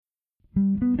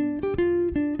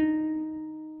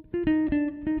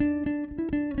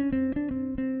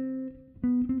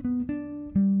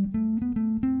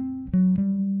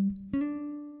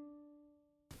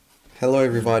Hello,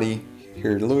 everybody.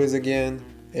 Here, Luis again,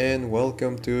 and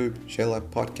welcome to Shella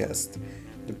Podcast,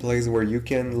 the place where you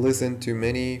can listen to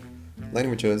many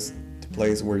languages, the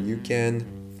place where you can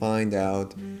find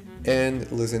out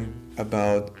and listen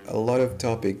about a lot of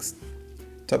topics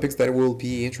that will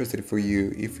be interested for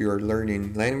you if you are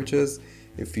learning languages,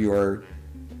 if you are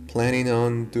planning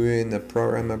on doing a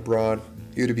program abroad.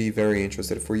 It would be very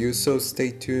interested for you. So stay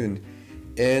tuned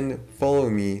and follow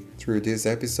me through this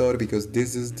episode because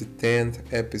this is the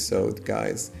 10th episode,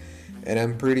 guys. And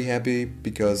I'm pretty happy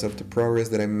because of the progress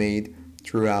that I made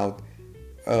throughout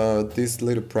this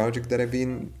little project that I've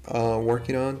been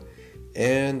working on.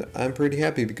 And I'm pretty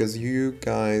happy because you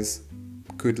guys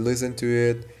could listen to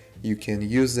it, you can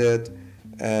use it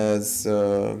as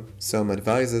some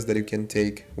advices that you can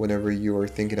take whenever you are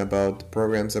thinking about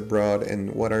programs abroad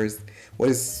and what is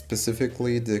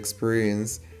specifically the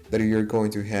experience that you're going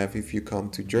to have if you come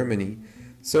to Germany.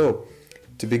 So,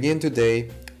 to begin today,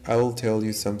 I will tell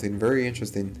you something very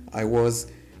interesting. I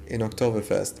was in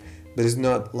Oktoberfest, but it's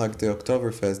not like the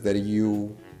Oktoberfest that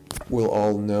you will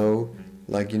all know.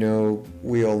 Like,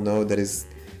 we all know that is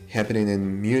happening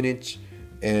in Munich,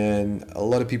 and a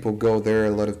lot of people go there,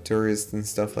 a lot of tourists and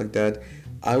stuff like that.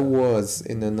 I was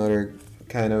in another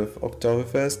kind of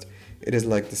Oktoberfest. It is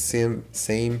like the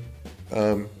same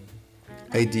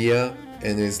idea,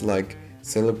 and is like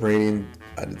celebrating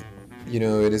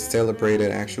it is celebrated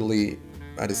actually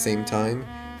at the same time,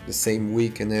 the same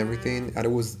week and everything. I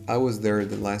was there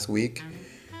the last week.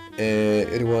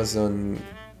 It was on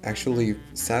actually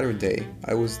Saturday.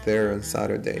 I was there on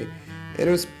Saturday. It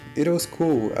was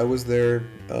cool. I was there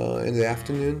in the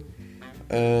afternoon,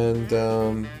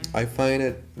 and I find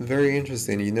it very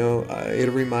interesting. It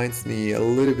reminds me a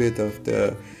little bit of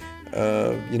the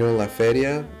La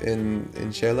Feria in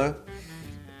Shela.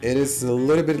 It is a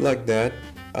little bit like that,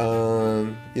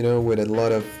 with a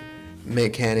lot of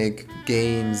mechanic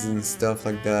games and stuff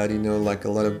like that, like a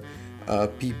lot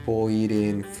of people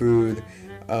eating food,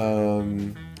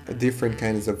 different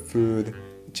kinds of food,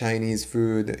 Chinese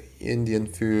food, Indian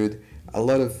food, a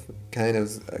lot of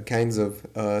kinds of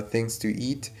things to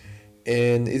eat,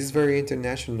 and it is very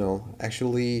international.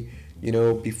 Actually,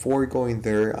 before going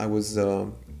there, I was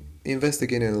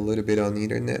investigating a little bit on the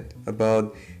internet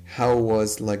about how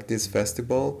was like this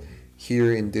festival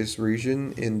here in this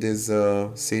region, in this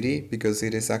city, because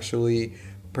it is actually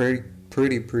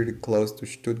pretty close to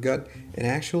Stuttgart. And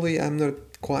actually, I'm not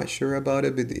quite sure about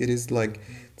it, but it is like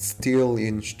still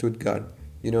in Stuttgart,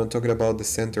 talking about the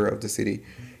center of the city.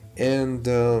 And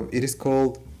it is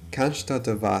called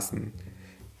Cannstatter Wasen.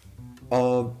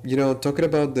 Talking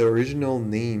about the original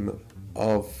name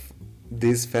of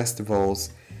these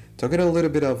festivals, talking a little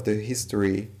bit of the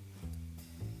history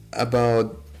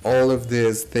about all of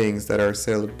these things that are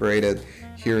celebrated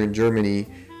here in Germany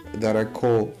that are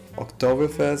called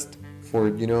Oktoberfest for,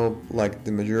 like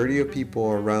the majority of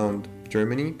people around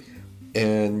Germany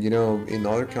and, in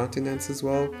other continents as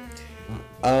well.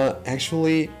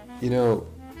 Actually,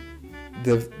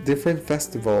 the different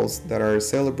festivals that are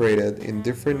celebrated in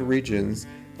different regions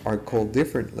are called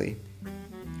differently.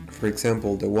 For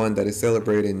example, the one that is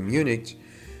celebrated in Munich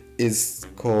is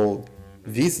called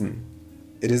Wiesn.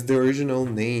 It is the original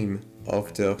name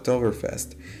of the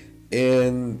Oktoberfest.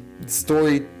 And the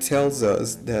story tells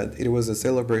us that it was a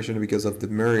celebration because of the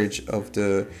marriage of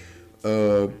the,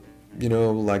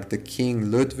 like the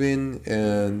King Ludwig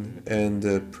and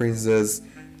the princess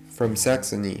from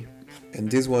Saxony. And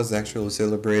this was actually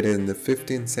celebrated in the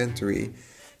 15th century.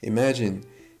 Imagine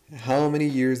how many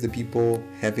years the people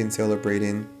have been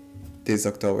celebrating this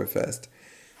Oktoberfest.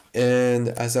 And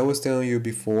as I was telling you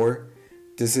before,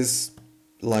 this is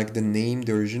like the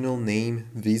original name,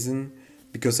 Wiesn,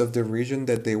 because of the region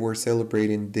that they were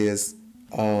celebrating this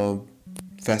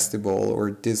festival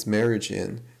or this marriage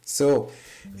in. So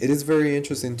it is very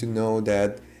interesting to know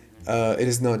that it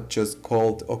is not just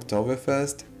called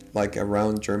Oktoberfest, like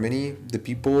around Germany. The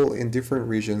people in different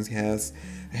regions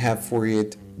have for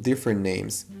it different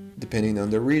names, depending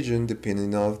on the region,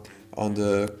 depending on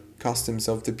the customs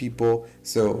of the people.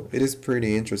 So it is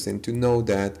pretty interesting to know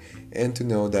that, and to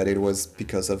know that it was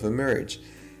because of a marriage.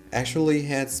 Actually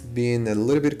has been a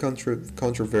little bit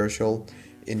controversial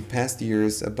in past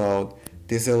years about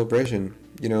this celebration.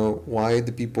 Why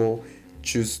the people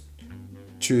choose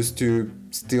to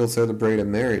still celebrate a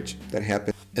marriage that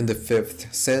happened in the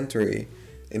 5th century.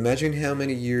 Imagine how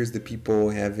many years the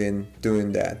people have been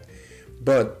doing that.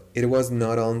 But it was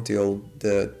not until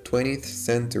the 20th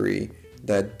century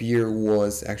that beer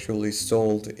was actually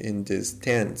sold in these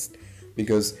tents,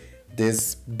 because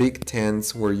these big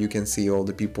tents where you can see all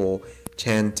the people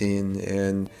chanting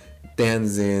and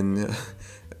dancing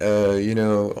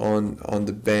on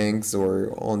the banks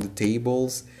or on the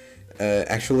tables.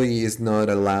 Actually, is not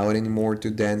allowed anymore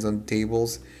to dance on the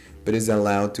tables, but is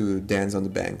allowed to dance on the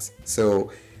banks.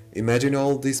 So imagine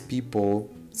all these people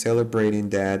celebrating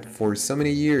that for so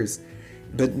many years.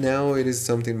 But now it is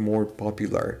something more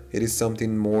popular. It is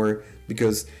something more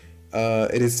because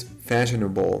it is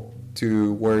fashionable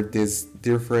to wear these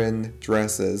different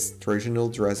dresses, traditional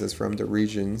dresses from the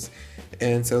regions,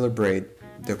 and celebrate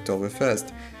the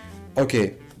Oktoberfest.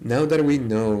 Okay, now that we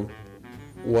know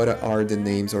what are the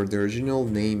names or the original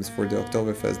names for the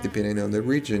Oktoberfest depending on the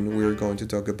region, we're going to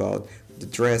talk about the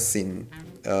dressing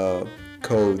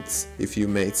codes, if you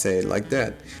may say it like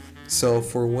that. So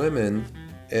for women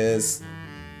is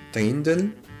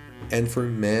Dirndl, and for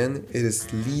men it is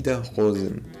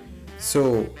Lederhosen.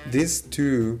 So these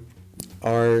two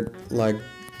are like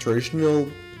traditional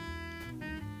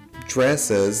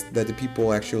dresses that the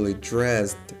people actually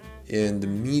dressed in the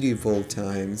medieval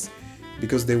times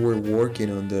because they were working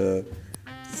on the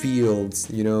fields,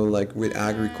 like with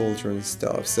agriculture and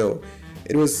stuff. So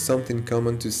it was something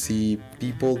common to see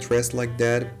people dressed like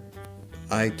that.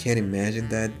 I can't imagine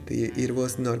that it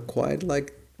was not quite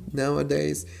like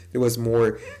nowadays. It was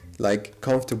more like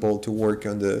comfortable to work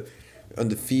on the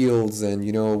fields and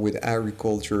with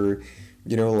agriculture,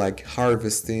 like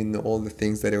harvesting all the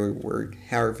things that they were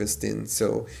harvesting.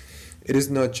 So it is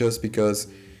not just because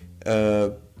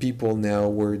people now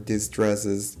wear these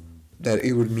dresses that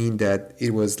it would mean that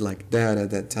it was like that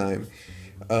at that time.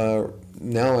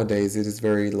 Nowadays it is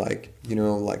very like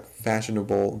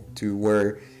fashionable to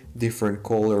wear different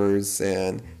colors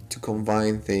and to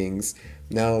combine things.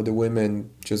 Now the women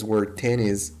just wear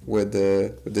tennis with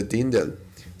the dirndl.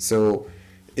 So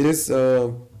it is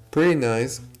pretty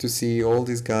nice to see all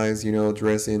these guys,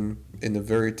 dressing in a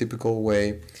very typical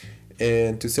way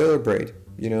and to celebrate.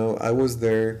 I was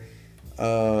there,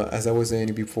 as I was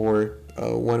saying before,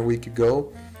 1 week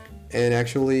ago, and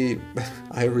actually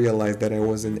I realized that I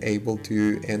wasn't able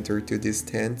to enter to these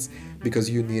tents because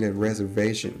you need a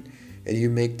reservation, and you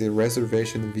make the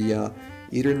reservation via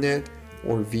internet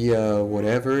or via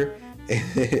whatever.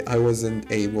 I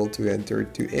wasn't able to enter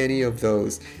to any of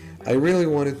those. I really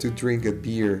wanted to drink a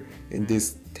beer in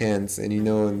these tents and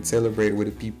and celebrate with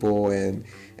the people and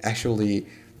actually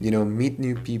meet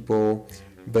new people,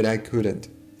 but I couldn't.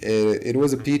 It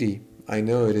was a pity. I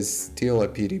know it is still a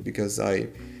pity because I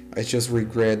just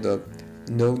regret of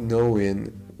not knowing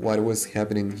what was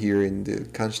happening here in the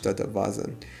Cannstatter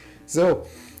Wasen. So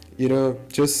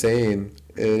just saying,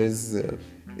 it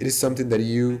is something that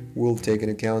you will take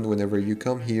into account whenever you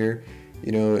come here,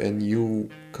 and you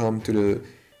come to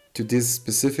this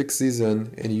specific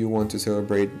season and you want to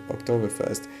celebrate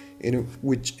Oktoberfest in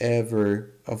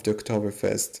whichever of the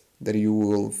Oktoberfest that you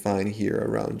will find here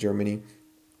around Germany.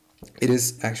 It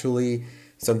is actually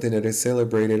something that is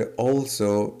celebrated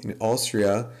also in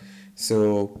Austria.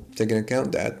 So take into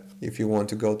account that if you want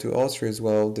to go to Austria as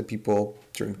well, the people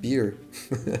drink beer.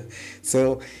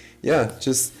 So yeah,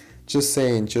 just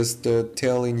saying, just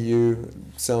telling you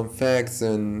some facts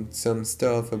and some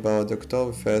stuff about the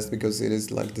Oktoberfest because it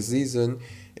is like the season.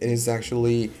 It is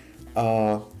actually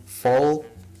fall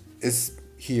is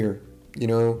here.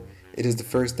 It is the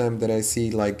first time that I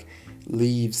see like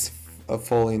leaves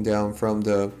falling down from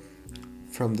the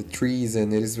trees,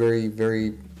 and it is very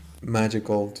very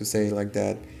magical to say like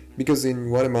that because in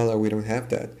Guatemala we don't have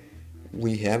that.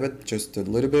 We have it just a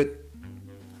little bit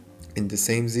in the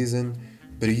same season,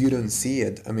 but you don't see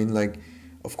it. I mean, like,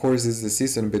 of course it's the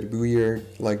season, but we are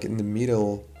like in the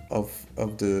middle of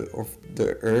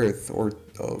the earth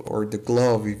or the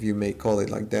globe, if you may call it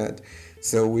like that.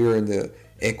 So we are in the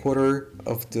equator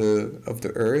of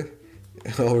the earth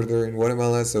over there in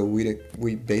Guatemala. So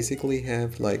we basically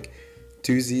have like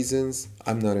two seasons.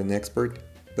 I'm not an expert,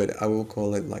 but I will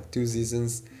call it like two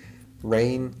seasons: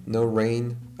 rain, no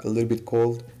rain, a little bit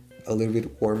cold, a little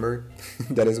bit warmer.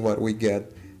 That is what we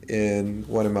get in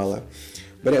Guatemala.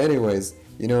 But anyways,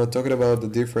 talking about the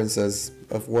differences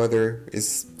of weather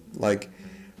is like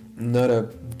not a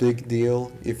big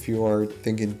deal if you are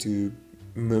thinking to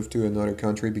move to another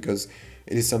country because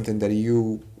it is something that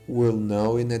you will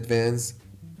know in advance,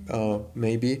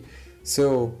 maybe.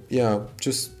 So yeah,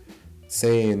 just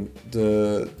saying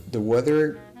the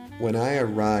weather when I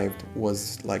arrived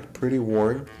was like pretty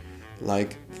warm,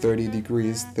 like 30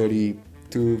 degrees,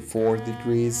 32, 4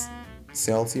 degrees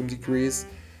Celsius degrees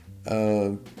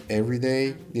every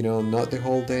day, not the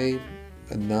whole day.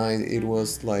 At night it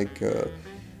was like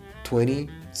 20,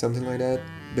 something like that,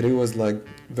 but it was like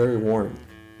very warm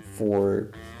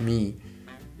for me.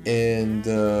 And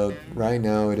right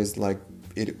now it is like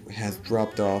it has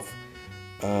dropped off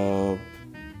uh,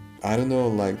 I don't know,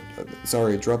 like,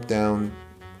 sorry, drop down,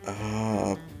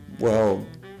 uh, well,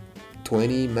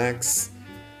 20 max,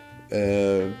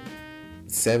 uh,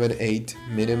 7, 8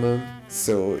 minimum.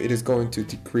 So it is going to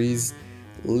decrease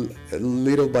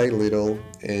little by little,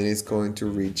 and it's going to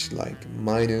reach like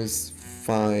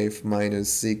 -5,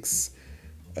 -6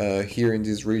 here in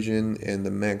this region, and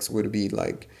the max would be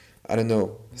like, I don't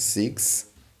know, 6,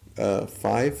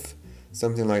 5,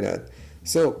 something like that.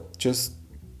 So just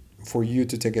for you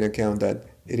to take into account that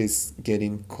it is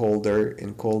getting colder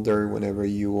and colder whenever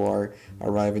you are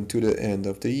arriving to the end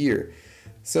of the year.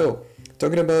 So,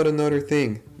 talking about another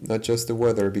thing, not just the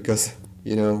weather, because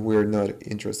we're not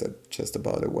interested just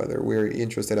about the weather. We're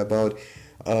interested about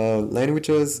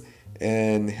languages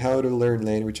and how to learn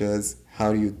languages,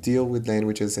 how do you deal with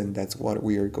languages, and that's what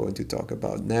we are going to talk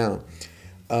about now.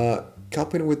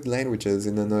 Coping with languages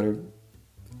in another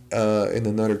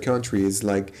country is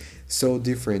like so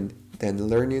different than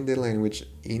learning the language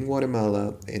in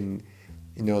Guatemala and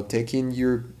taking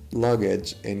your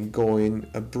luggage and going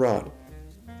abroad.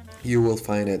 You will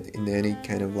find it in any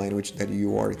kind of language that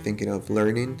you are thinking of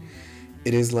learning.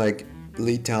 It is like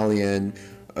Italian,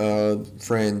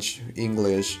 French,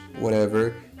 English,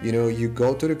 whatever. You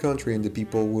go to the country and the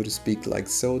people would speak like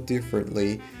so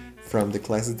differently from the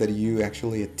classes that you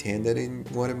actually attended in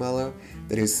Guatemala.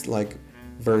 That is like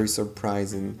very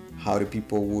surprising how the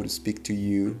people would speak to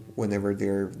you whenever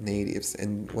they're natives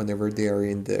and whenever they are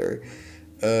in their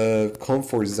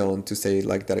comfort zone, to say it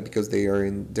like that, because they are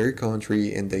in their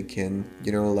country and they can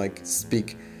like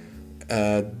speak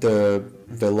the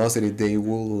velocity they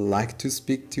will like to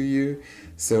speak to you.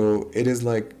 So it is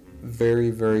like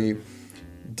very, very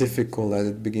difficult at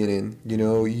the beginning.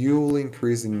 You will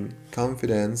increase in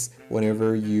confidence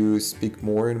whenever you speak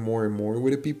more and more and more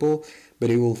with the people, but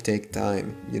it will take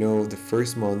time. The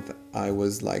first month I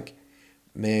was like,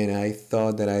 man, I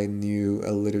thought that I knew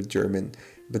a little German,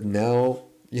 but now,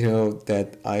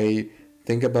 that I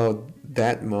think about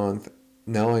that month,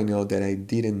 now I know that I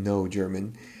didn't know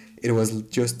German. It was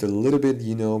just a little bit,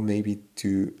 maybe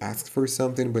to ask for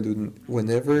something, but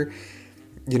whenever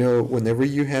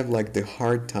you have like the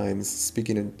hard times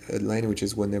speaking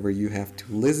languages, whenever you have to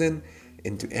listen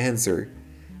and to answer,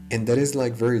 and that is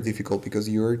like very difficult because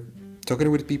you're talking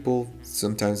with people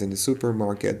sometimes in the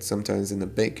supermarket, sometimes in the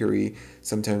bakery,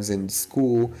 sometimes in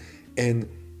school, and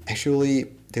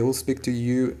actually they will speak to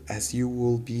you as you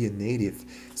will be a native.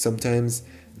 Sometimes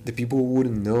the people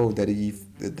wouldn't know that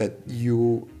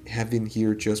you have been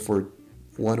here just for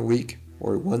 1 week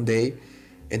or 1 day,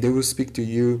 and they will speak to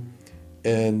you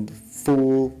in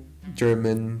full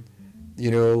German,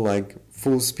 like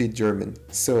full speed German.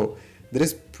 So that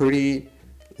is pretty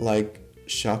like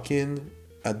shocking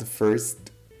at the first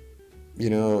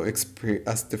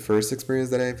as the first experience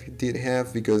that I did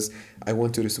have, because I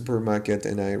went to the supermarket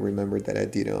and I remember that I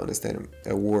didn't understand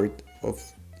a word of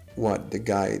what the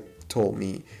guy told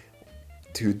me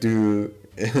to do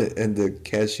and the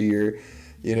cashier,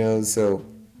 so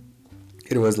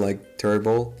it was like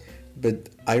terrible. But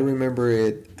I remember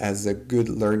it as a good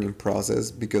learning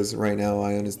process because right now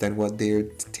I understand what they're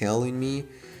telling me.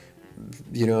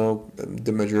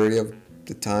 The majority of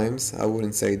the times I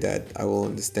wouldn't say that I will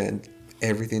understand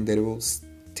everything that it will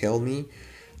tell me.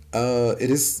 It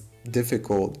is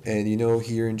difficult, and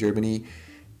here in Germany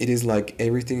it is like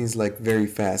everything is like very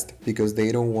fast because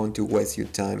they don't want to waste your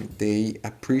time. They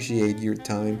appreciate your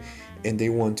time and they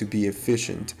want to be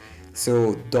efficient.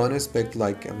 So don't expect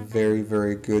like a very,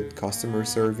 very good customer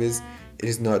service. It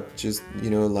is not just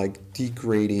like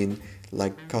degrading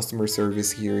like customer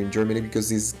service here in Germany,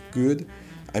 because it's good.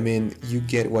 I mean, you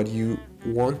get what you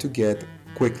want to get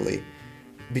quickly,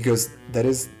 because that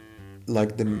is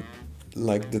like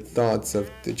the thoughts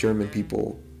of the German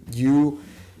people. You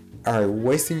are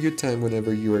wasting your time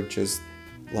whenever you are just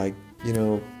like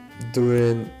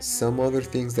doing some other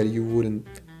things that you wouldn't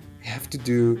have to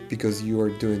do because you are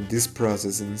doing this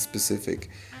process in specific.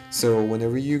 So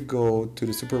whenever you go to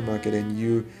the supermarket and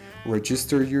you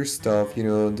register your stuff,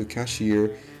 the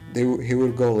cashier, he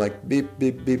will go like beep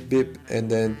beep beep beep, and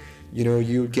then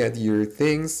you get your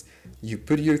things, you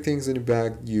put your things in the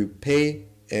bag, you pay,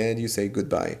 and you say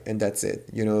goodbye, and that's it.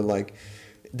 Like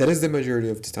that is the majority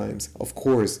of the times. Of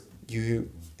course, you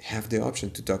have the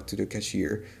option to talk to the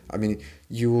cashier. I mean,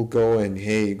 you will go and,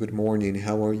 hey, good morning,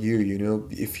 how are you?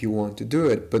 If you want to do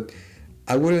it, but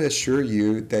I wouldn't assure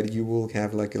you that you will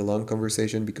have like a long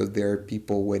conversation because there are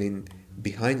people waiting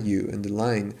behind you in the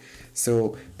line.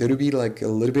 So there will be like a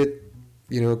little bit,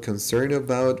 concerned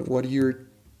about what you're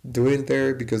doing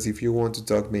there, because if you want to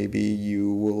talk, maybe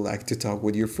you will like to talk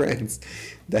with your friends.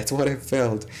 That's what I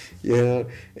felt. It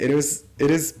is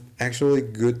actually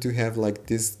good to have like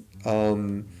this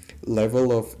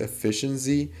level of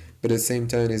efficiency, but at the same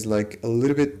time is like a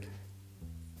little bit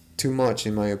too much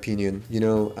in my opinion.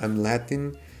 I'm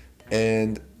Latin,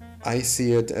 and I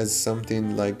see it as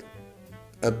something like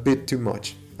a bit too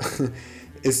much.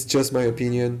 It's just my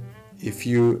opinion. If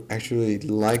you actually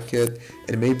like it,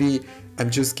 and maybe I'm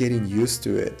just getting used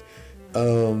to it.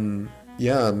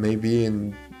 Yeah, maybe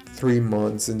in 3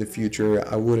 months in the future,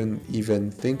 I wouldn't even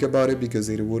think about it because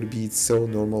it would be so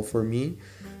normal for me.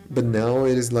 But now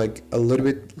it is like a little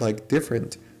bit like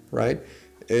different, right?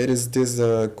 It is this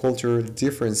cultural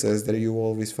differences that you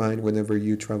always find whenever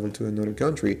you travel to another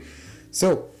country.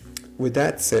 So, with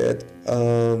that said,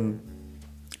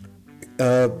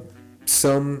 uh,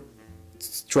 some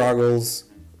struggles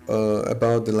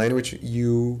about the language,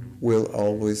 you will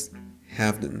always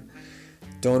have them.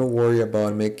 Don't worry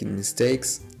about making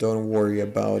mistakes. Don't worry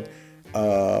about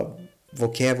uh,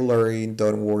 vocabulary.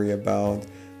 Don't worry about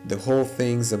the whole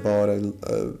things about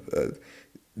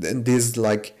this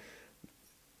like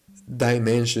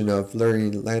dimension of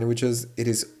learning languages. It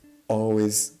is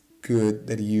always good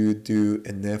that you do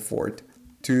an effort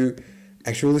to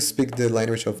actually speak the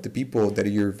language of the people that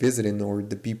you're visiting, or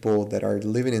the people that are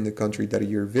living in the country that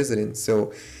you're visiting.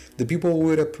 So the people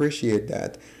would appreciate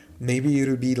that. Maybe it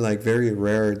would be like very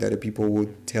rare that the people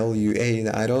would tell you, hey,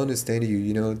 I don't understand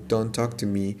you, don't talk to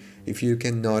me. If you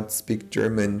cannot speak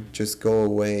German, just go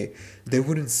away. They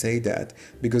wouldn't say that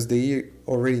because they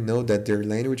already know that their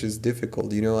language is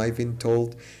difficult. I've been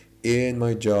told in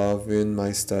my job, in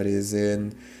my studies,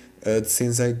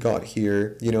 since I got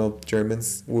here,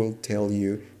 Germans will tell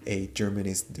you, hey, German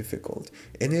is difficult.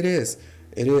 And it is.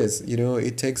 It is.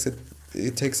 It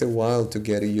takes a while to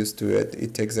get used to it.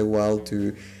 It takes a while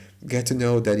to get to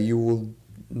know that you will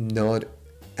not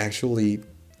actually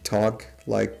talk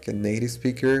like a native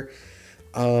speaker.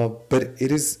 But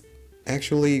it is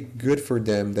actually good for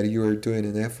them that you are doing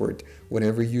an effort.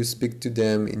 Whenever you speak to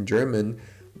them in German,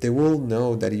 they will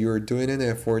know that you are doing an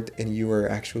effort and you are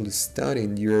actually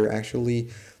studying, you're actually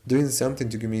doing something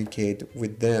to communicate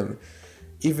with them.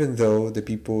 Even though the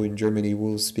people in Germany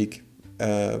will speak,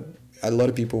 a lot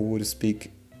of people would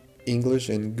speak English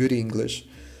and good English,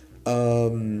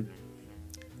 they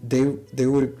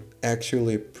would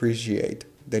actually appreciate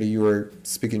that you are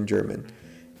speaking German.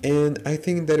 And I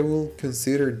think that will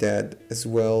consider that as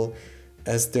well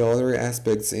as the other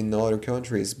aspects in other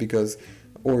countries, because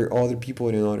or other people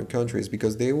in other countries,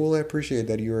 because they will appreciate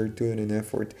that you are doing an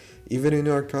effort. Even in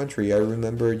our country, I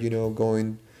remember,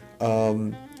 going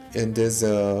in this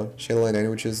Shella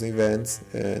Languages events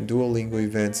and Duolingo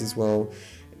events as well.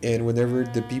 And whenever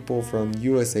the people from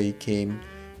USA came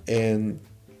and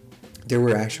they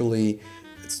were actually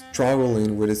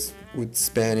struggling with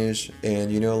Spanish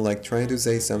and, like trying to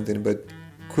say something but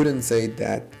couldn't say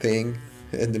that thing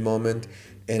at the moment,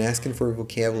 and asking for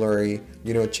vocabulary,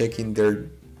 checking their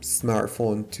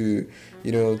smartphone to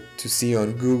see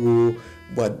on Google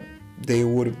what they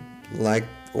would like,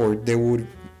 or they would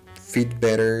fit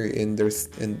better in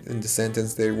in the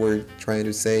sentence they were trying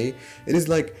to say. It is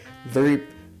like very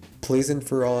pleasant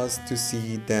for us to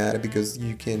see that, because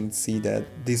you can see that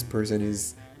this person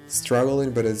is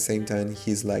struggling, but at the same time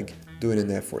he's like doing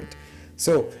an effort.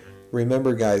 So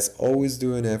remember, guys, always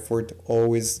do an effort,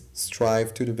 always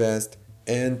strive to the best,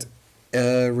 and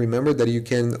remember that you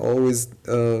can always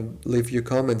leave your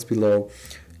comments below.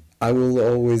 I will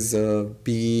always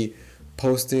be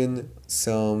posting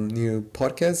some new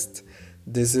podcasts.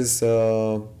 This is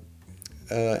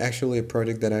actually a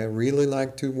project that I really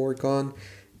like to work on.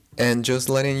 And just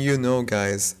letting you know,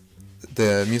 guys,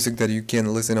 the music that you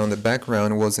can listen on the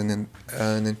background was an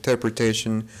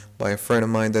interpretation by a friend of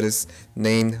mine that is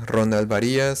named Ronald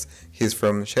Varias. He's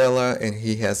from Shella and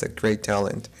he has a great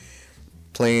talent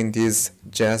playing this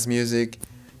jazz music.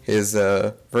 He's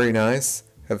very nice,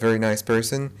 a very nice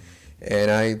person,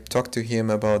 and I talked to him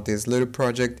about this little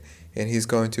project, and he's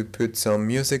going to put some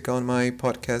music on my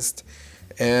podcast.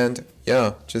 And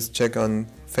yeah, just check on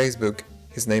Facebook.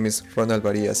 His name is Ronald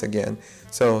Varias again.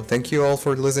 So thank you all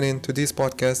for listening to this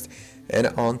podcast, and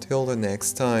until the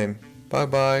next time, bye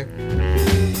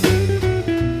bye.